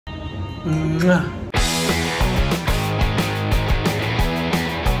Mwah.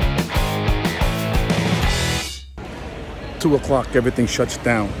 2 o'clock, everything shuts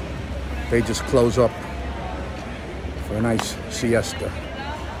down. They just close up for a nice siesta.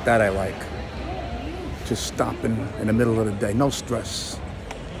 That I like. Just stopping in the middle of the day. No stress.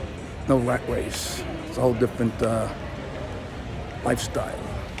 No rat race. It's a whole different lifestyle.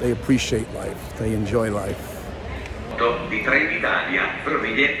 They appreciate life. They enjoy life. Di Trenitalia,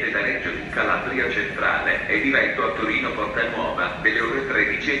 proveniente da Reggio di Calabria Centrale e diretto a Torino Porta Nuova delle ore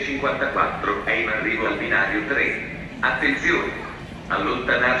 13:54, è in arrivo al binario 3. Attenzione!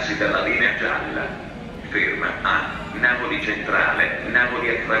 Allontanarsi dalla linea gialla. Ferma a Napoli Centrale, Napoli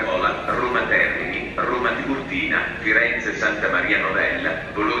Acquagola, Roma Termini, Roma Tiburtina, Firenze Santa Maria Novella,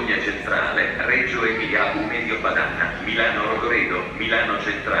 Bologna Centrale, Reggio Emilia Medio Padana, Milano Rogoredo, Milano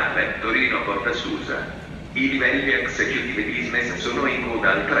Centrale, Torino Porta Susa. I livelli executive business sono in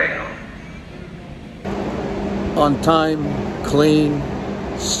coda al treno. On time, clean,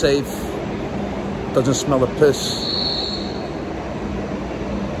 safe, doesn't smell of piss.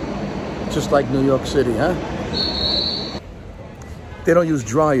 Just like New York City, huh? They don't use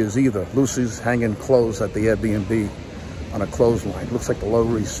dryers either. Lucy's hanging clothes at the Airbnb on a clothesline. Looks like the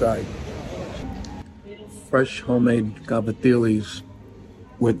Lower East Side. Fresh homemade gabatelis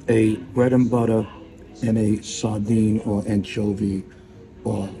with a bread and butter and a sardine or anchovy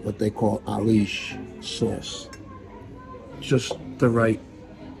or what they call alish sauce. Just the right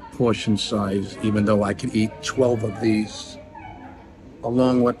portion size, even though I could eat 12 of these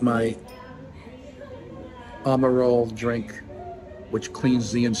along with my Amarol drink, which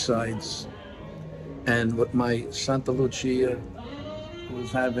cleans the insides, and with my Santa Lucia,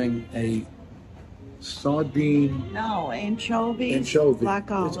 who's having a sardine. No, anchovies. Anchovies. Black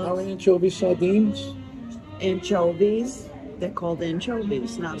olives. Are anchovy sardines? Anchovies. They're called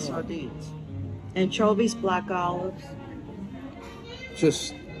anchovies, not sardines. Anchovies, black olives.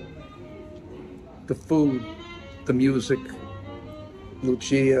 Just the food, the music,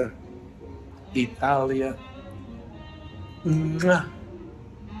 Lucia, Italia. Mwah.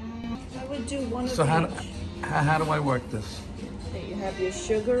 I would do one of So each. how do I work this? Okay, you have your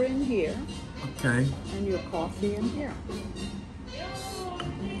sugar in here Okay. and your coffee in here.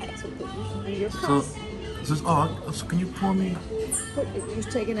 And your cup. So this is so can you pour me? You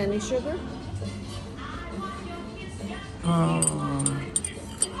taking any sugar?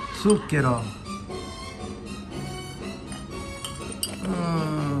 Zucchero.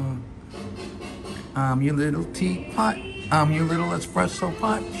 I'm your little teapot. I'm your little espresso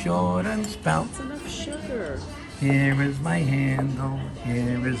pot, short and spout. That's enough sugar. Here is my handle.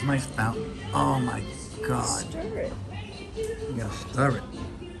 Here is my spout. Oh my God. Stir it. You gotta stir it.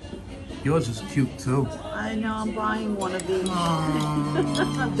 Yours is cute too. I know, I'm buying one of these.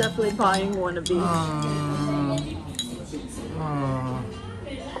 I'm definitely buying one of these.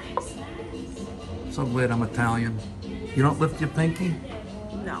 So glad I'm Italian. You don't lift your pinky?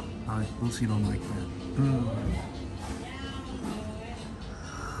 No. Lucy don't like that.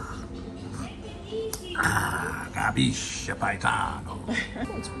 Capisce paesano.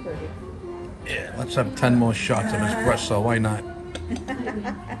 That's pretty. Yeah, let's have 10 more shots of espresso. Why not?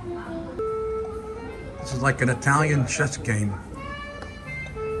 This is like an Italian chess game.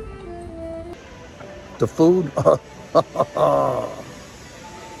 The food?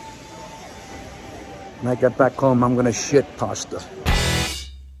 When I get back home, I'm gonna shit pasta.